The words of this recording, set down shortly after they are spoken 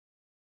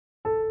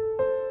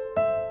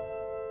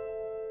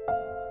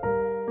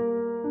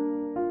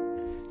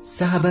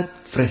Sahabat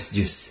Fresh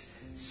Juice,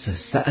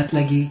 sesaat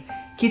lagi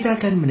kita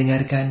akan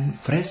mendengarkan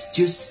Fresh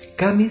Juice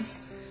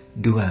Kamis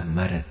 2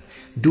 Maret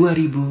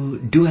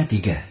 2023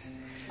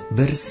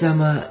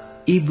 bersama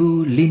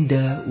Ibu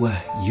Linda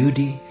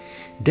Wahyudi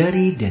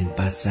dari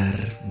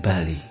Denpasar,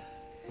 Bali.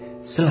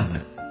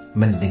 Selamat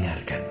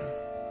mendengarkan.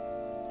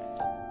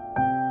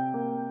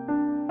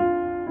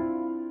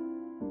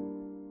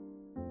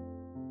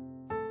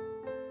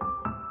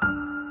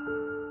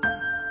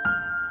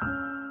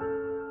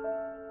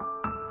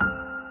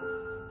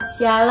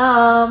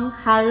 Shalom,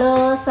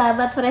 halo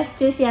sahabat Fresh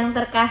Juice yang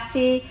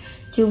terkasih.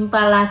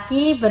 Jumpa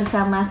lagi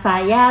bersama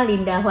saya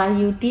Linda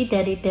Wahyudi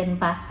dari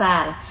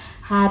Denpasar.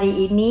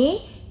 Hari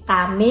ini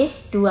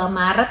Kamis 2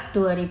 Maret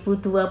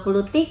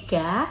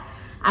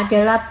 2023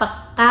 adalah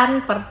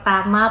pekan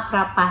pertama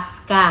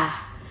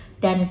Prapaskah.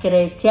 Dan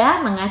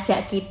gereja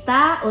mengajak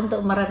kita untuk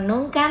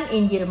merenungkan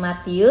Injil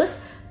Matius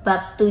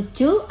bab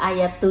 7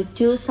 ayat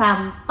 7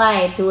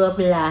 sampai 12.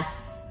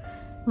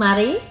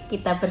 Mari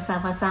kita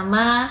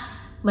bersama-sama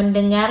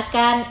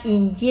mendengarkan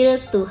Injil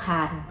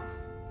Tuhan.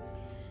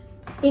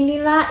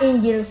 Inilah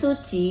Injil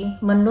suci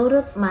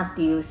menurut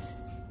Matius.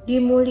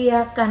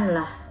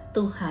 Dimuliakanlah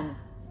Tuhan.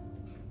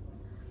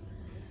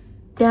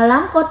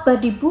 Dalam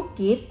khotbah di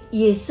bukit,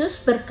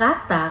 Yesus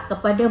berkata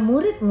kepada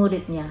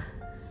murid-muridnya,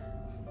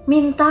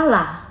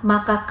 "Mintalah,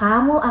 maka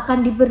kamu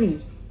akan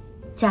diberi.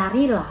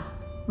 Carilah,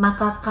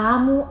 maka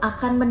kamu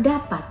akan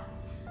mendapat.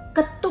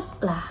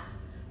 Ketuklah,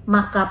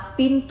 maka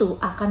pintu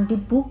akan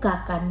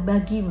dibukakan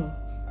bagimu.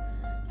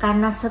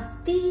 Karena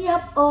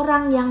setiap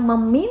orang yang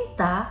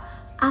meminta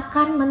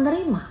akan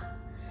menerima.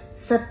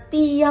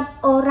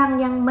 Setiap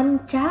orang yang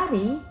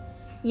mencari,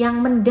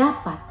 yang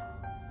mendapat.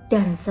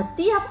 Dan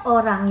setiap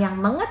orang yang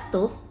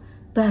mengetuk,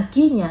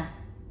 baginya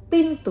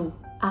pintu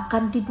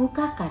akan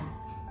dibukakan.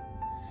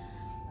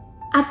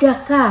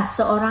 Adakah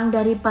seorang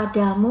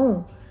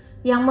daripadamu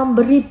yang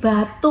memberi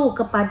batu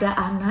kepada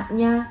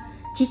anaknya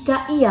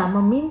jika ia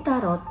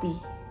meminta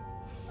roti?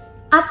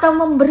 Atau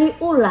memberi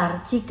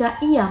ular jika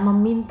ia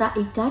meminta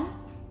ikan?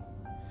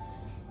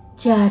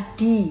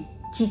 Jadi,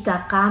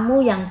 jika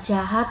kamu yang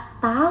jahat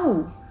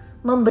tahu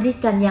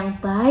memberikan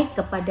yang baik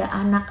kepada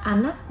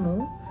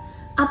anak-anakmu,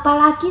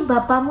 apalagi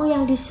Bapamu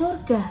yang di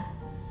surga,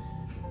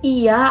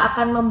 Ia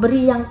akan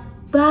memberi yang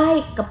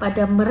baik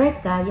kepada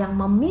mereka yang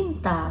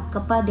meminta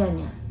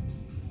kepadanya.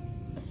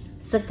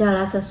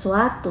 Segala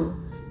sesuatu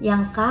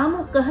yang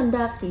kamu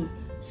kehendaki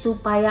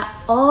supaya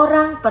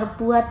orang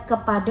perbuat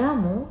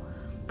kepadamu,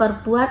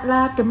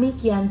 perbuatlah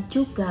demikian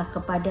juga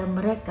kepada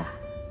mereka.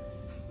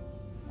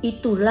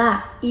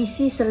 Itulah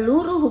isi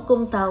seluruh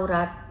hukum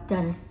Taurat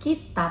dan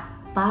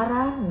kitab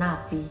para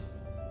nabi."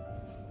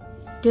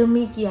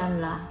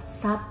 Demikianlah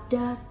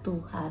sabda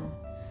Tuhan.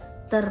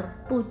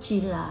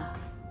 Terpujilah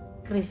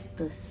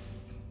Kristus.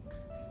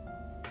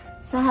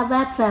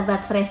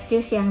 Sahabat-sahabat Fresh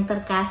Juice yang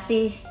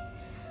terkasih,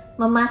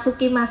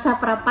 memasuki masa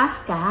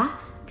Prapaskah,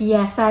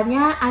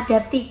 biasanya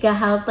ada 3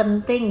 hal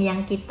penting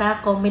yang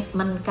kita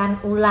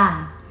komitmenkan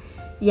ulang,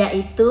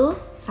 yaitu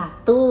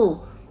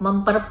 1.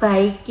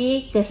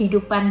 Memperbaiki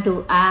kehidupan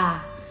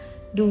doa.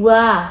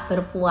 2.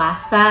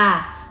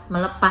 Berpuasa,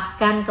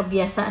 melepaskan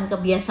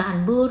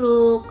kebiasaan-kebiasaan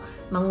buruk,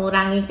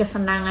 mengurangi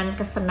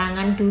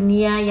kesenangan-kesenangan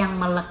dunia yang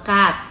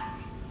melekat.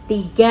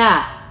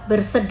 3.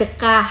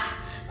 Bersedekah,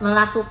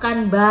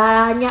 melakukan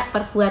banyak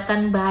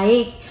perbuatan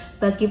baik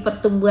bagi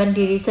pertumbuhan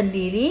diri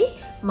sendiri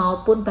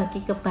maupun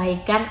bagi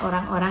kebaikan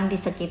orang-orang di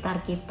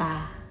sekitar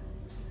kita.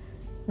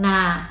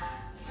 Nah,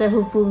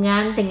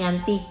 sehubungan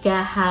dengan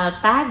 3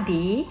 hal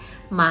tadi,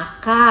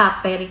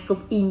 maka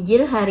perikop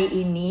Injil hari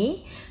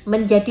ini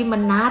menjadi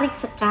menarik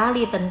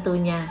sekali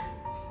tentunya.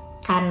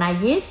 Karena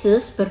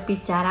Yesus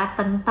berbicara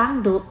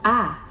tentang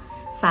doa,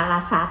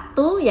 salah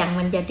satu yang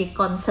menjadi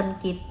concern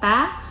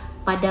kita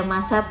pada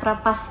masa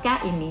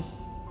Prapaskah ini.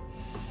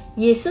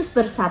 Yesus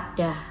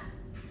bersabda,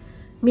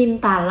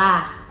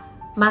 "Mintalah,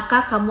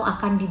 maka kamu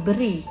akan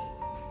diberi.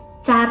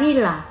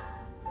 Carilah,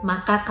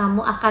 maka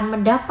kamu akan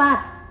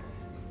mendapat.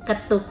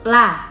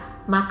 Ketuklah,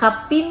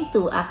 maka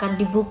pintu akan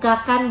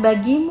dibukakan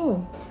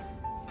bagimu.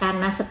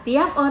 Karena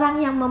setiap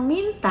orang yang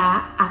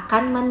meminta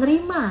akan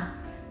menerima.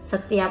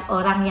 Setiap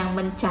orang yang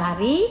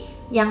mencari,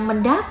 yang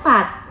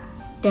mendapat.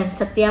 Dan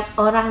setiap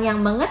orang yang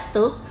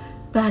mengetuk,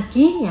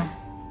 baginya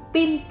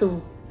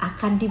pintu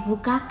akan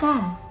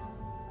dibukakan."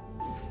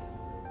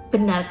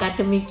 Benarkah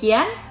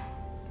demikian?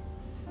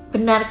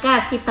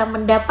 Benarkah kita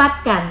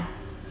mendapatkan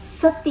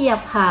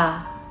setiap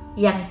hal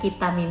yang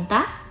kita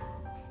minta?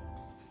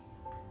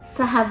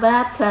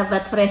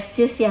 Sahabat-sahabat Fresh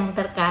Juice yang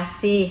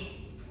terkasih,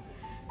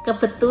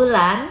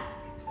 kebetulan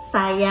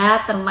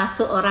saya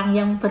termasuk orang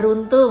yang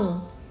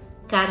beruntung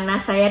karena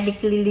saya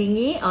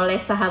dikelilingi oleh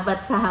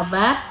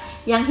sahabat-sahabat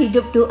yang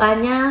hidup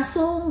doanya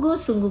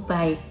sungguh-sungguh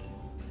baik,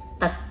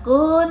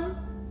 tekun,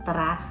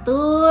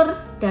 teratur,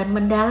 dan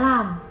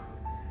mendalam.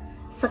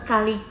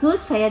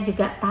 Sekaligus saya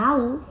juga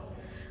tahu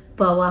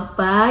bahwa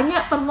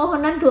banyak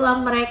permohonan doa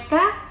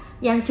mereka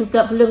yang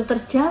juga belum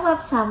terjawab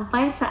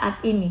sampai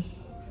saat ini.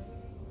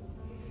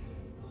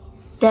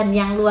 Dan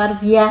yang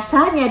luar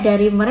biasanya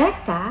dari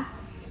mereka,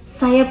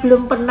 saya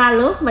belum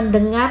pernah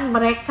mendengar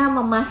mereka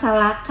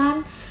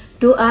memasalahkan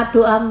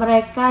doa-doa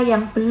mereka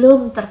yang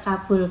belum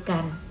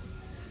terkabulkan.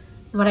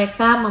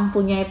 Mereka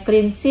mempunyai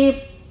prinsip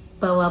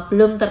bahwa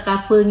belum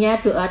terkabulnya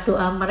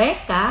doa-doa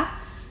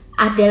mereka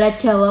adalah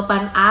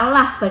jawaban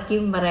Allah bagi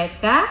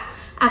mereka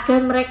agar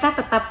mereka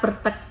tetap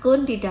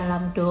bertekun di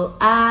dalam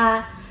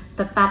doa,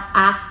 tetap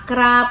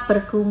akrab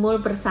bergumul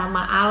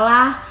bersama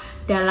Allah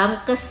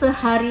dalam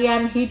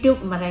keseharian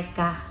hidup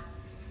mereka.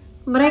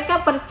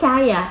 Mereka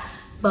percaya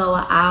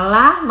bahwa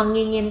Allah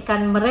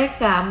menginginkan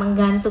mereka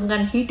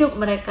menggantungkan hidup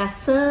mereka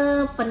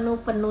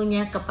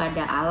sepenuh-penuhnya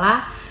kepada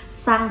Allah,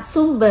 sang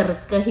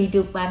sumber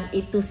kehidupan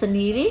itu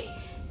sendiri,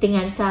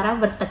 dengan cara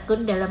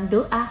bertekun dalam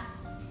doa.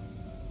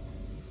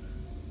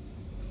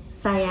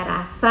 Saya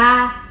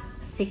rasa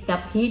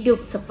sikap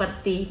hidup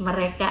seperti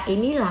mereka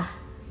inilah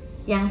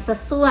yang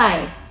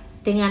sesuai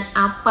dengan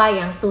apa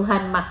yang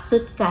Tuhan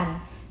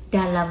maksudkan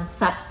dalam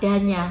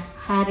sabdanya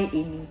hari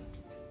ini.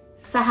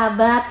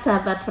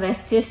 Sahabat-sahabat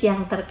Fresh Juice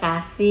yang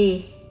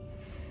terkasih,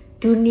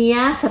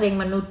 dunia sering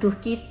menuduh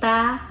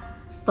kita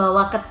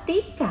bahwa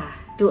ketika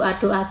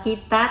doa-doa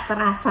kita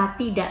terasa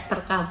tidak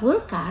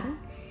terkabulkan,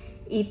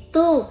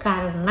 itu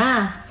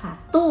karena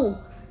satu,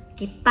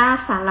 kita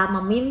salah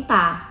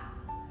meminta,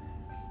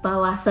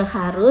 bahwa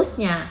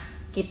seharusnya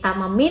kita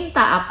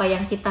meminta apa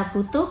yang kita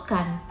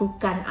butuhkan,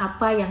 bukan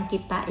apa yang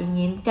kita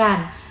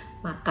inginkan.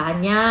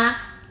 Makanya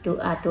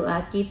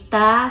doa-doa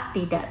kita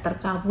tidak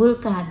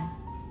terkabulkan.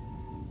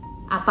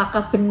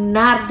 Apakah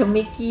benar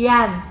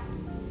demikian?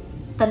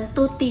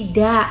 Tentu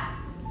tidak.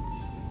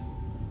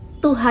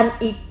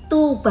 Tuhan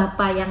itu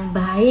Bapa yang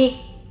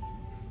baik.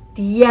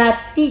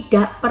 Dia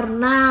tidak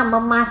pernah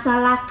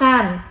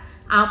memasalahkan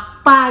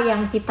apa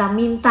yang kita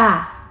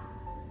minta.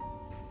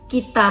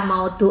 Kita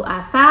mau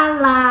doa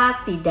salah,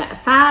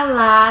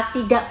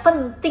 tidak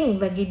penting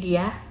bagi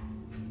Dia.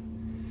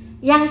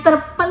 Yang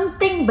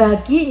terpenting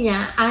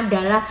baginya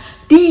adalah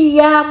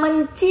Dia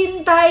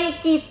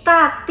mencintai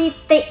kita,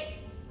 titik.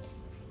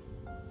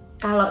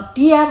 Kalau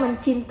Dia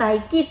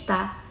mencintai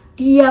kita,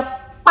 Dia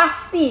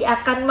pasti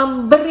akan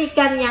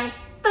memberikan yang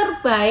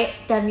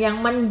terbaik dan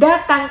yang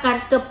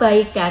mendatangkan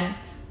kebaikan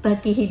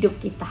bagi hidup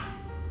kita.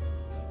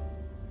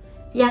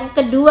 Yang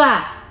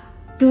kedua,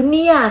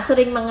 dunia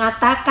sering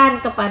mengatakan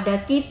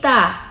kepada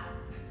kita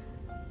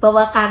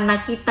bahwa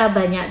karena kita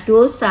banyak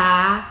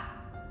dosa,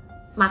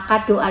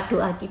 maka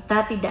doa-doa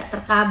kita tidak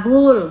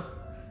terkabul.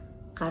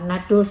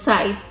 Karena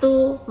dosa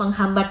itu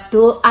menghambat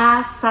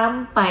doa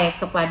sampai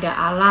kepada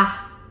Allah.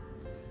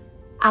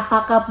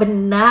 Apakah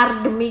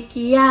benar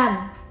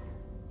demikian?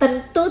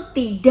 Tentu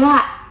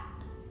tidak.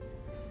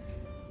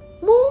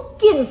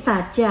 Mungkin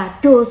saja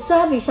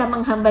dosa bisa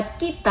menghambat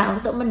kita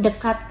untuk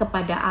mendekat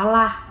kepada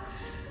Allah.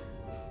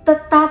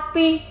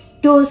 Tetapi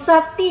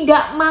dosa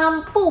tidak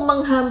mampu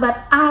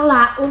menghambat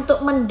Allah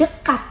untuk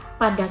mendekat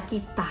pada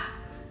kita,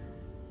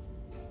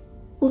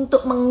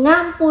 untuk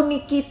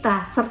mengampuni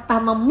kita serta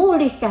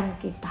memulihkan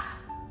kita.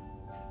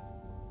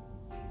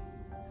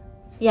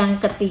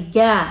 Yang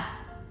ketiga,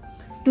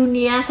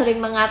 dunia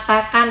sering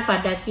mengatakan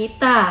pada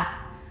kita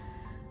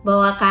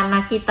bahwa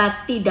karena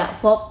kita tidak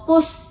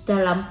fokus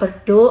dalam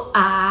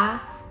berdoa,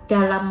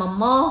 dalam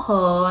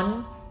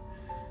memohon,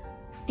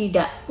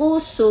 tidak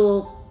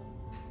kusuk,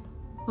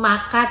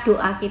 maka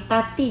doa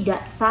kita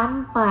tidak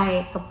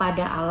sampai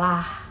kepada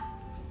Allah.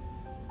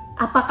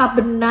 Apakah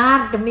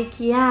benar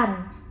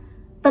demikian?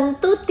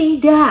 Tentu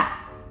tidak.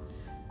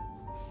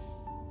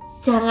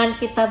 Jangan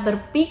kita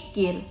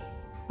berpikir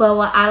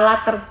bahwa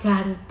Allah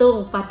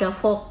tergantung pada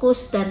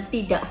fokus dan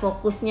tidak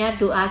fokusnya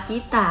doa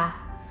kita.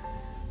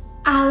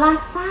 Allah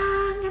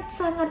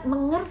sangat-sangat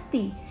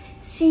mengerti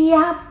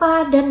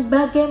siapa dan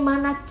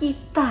bagaimana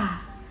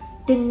kita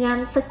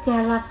dengan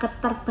segala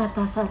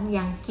keterbatasan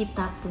yang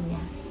kita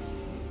punya.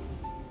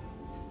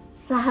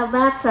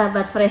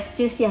 Sahabat-sahabat Fresh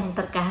Juice yang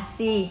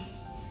terkasih,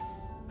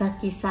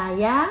 bagi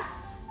saya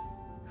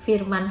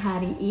firman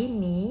hari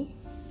ini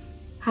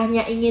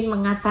hanya ingin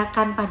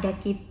mengatakan pada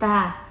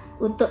kita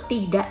untuk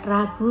tidak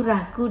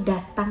ragu-ragu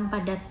datang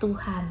pada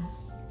Tuhan.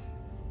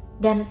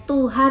 Dan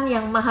Tuhan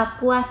yang Maha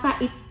Kuasa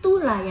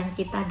itulah yang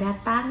kita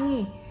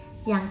datangi,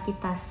 yang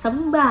kita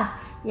sembah,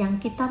 yang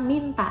kita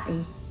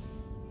mintai.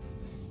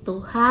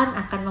 Tuhan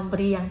akan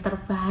memberi yang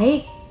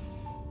terbaik,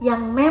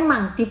 yang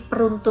memang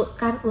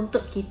diperuntukkan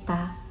untuk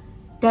kita,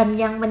 dan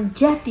yang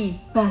menjadi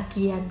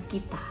bagian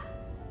kita.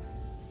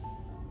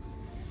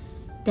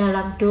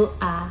 Dalam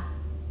doa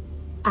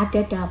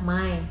ada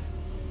damai.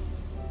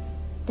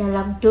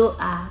 Dalam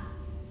doa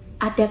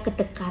ada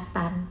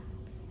kedekatan,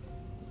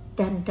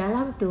 dan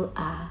dalam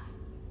doa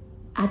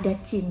ada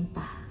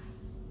cinta.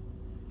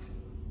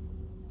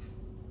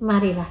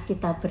 Marilah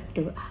kita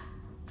berdoa.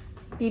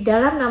 Di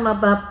dalam nama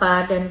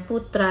Bapa dan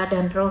Putra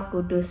dan Roh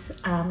Kudus.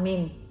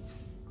 Amin.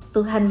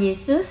 Tuhan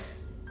Yesus,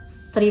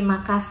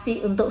 terima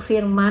kasih untuk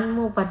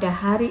firman-Mu pada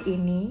hari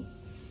ini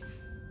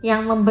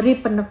yang memberi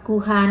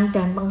peneguhan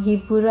dan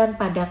penghiburan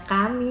pada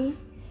kami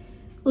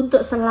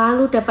untuk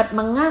selalu dapat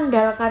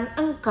mengandalkan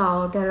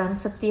Engkau dalam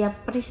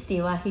setiap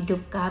peristiwa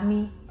hidup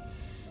kami,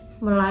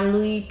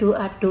 melalui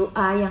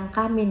doa-doa yang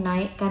kami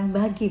naikkan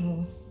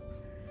bagi-Mu.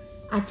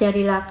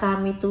 Ajarilah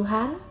kami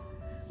Tuhan,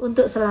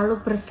 untuk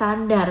selalu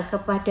bersandar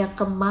kepada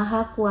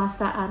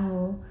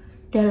kemahakuasaan-Mu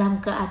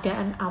dalam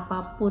keadaan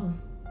apapun.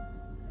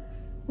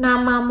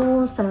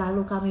 Nama-Mu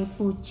selalu kami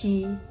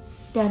puji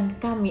dan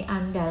kami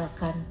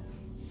andalkan.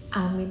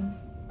 Amin.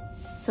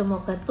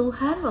 Semoga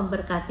Tuhan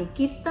memberkati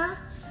kita,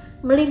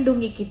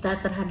 melindungi kita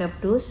terhadap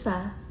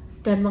dosa,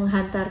 dan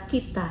menghantar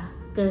kita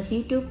ke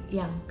hidup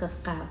yang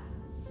kekal.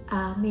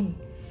 Amin.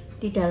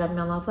 Di dalam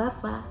nama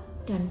Bapa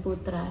dan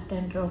Putra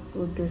dan Roh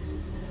Kudus.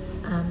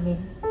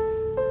 Amin.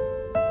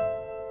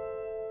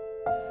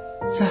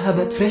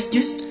 Sahabat Fresh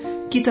Juice,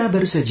 kita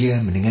baru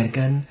saja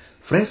mendengarkan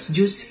Fresh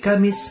Juice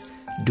Kamis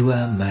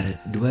 2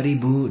 Maret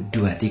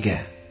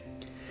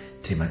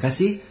 2023. Terima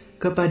kasih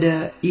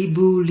kepada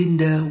Ibu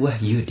Linda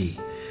Wahyudi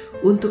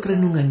untuk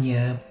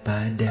renungannya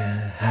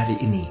pada hari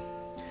ini.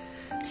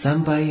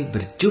 Sampai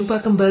berjumpa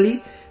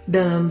kembali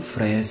dalam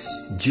Fresh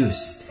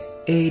Juice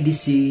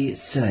edisi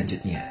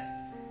selanjutnya.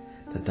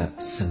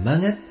 Tetap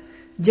semangat,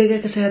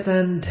 jaga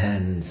kesehatan,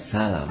 dan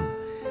salam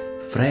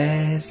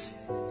Fresh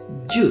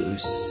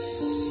Juice.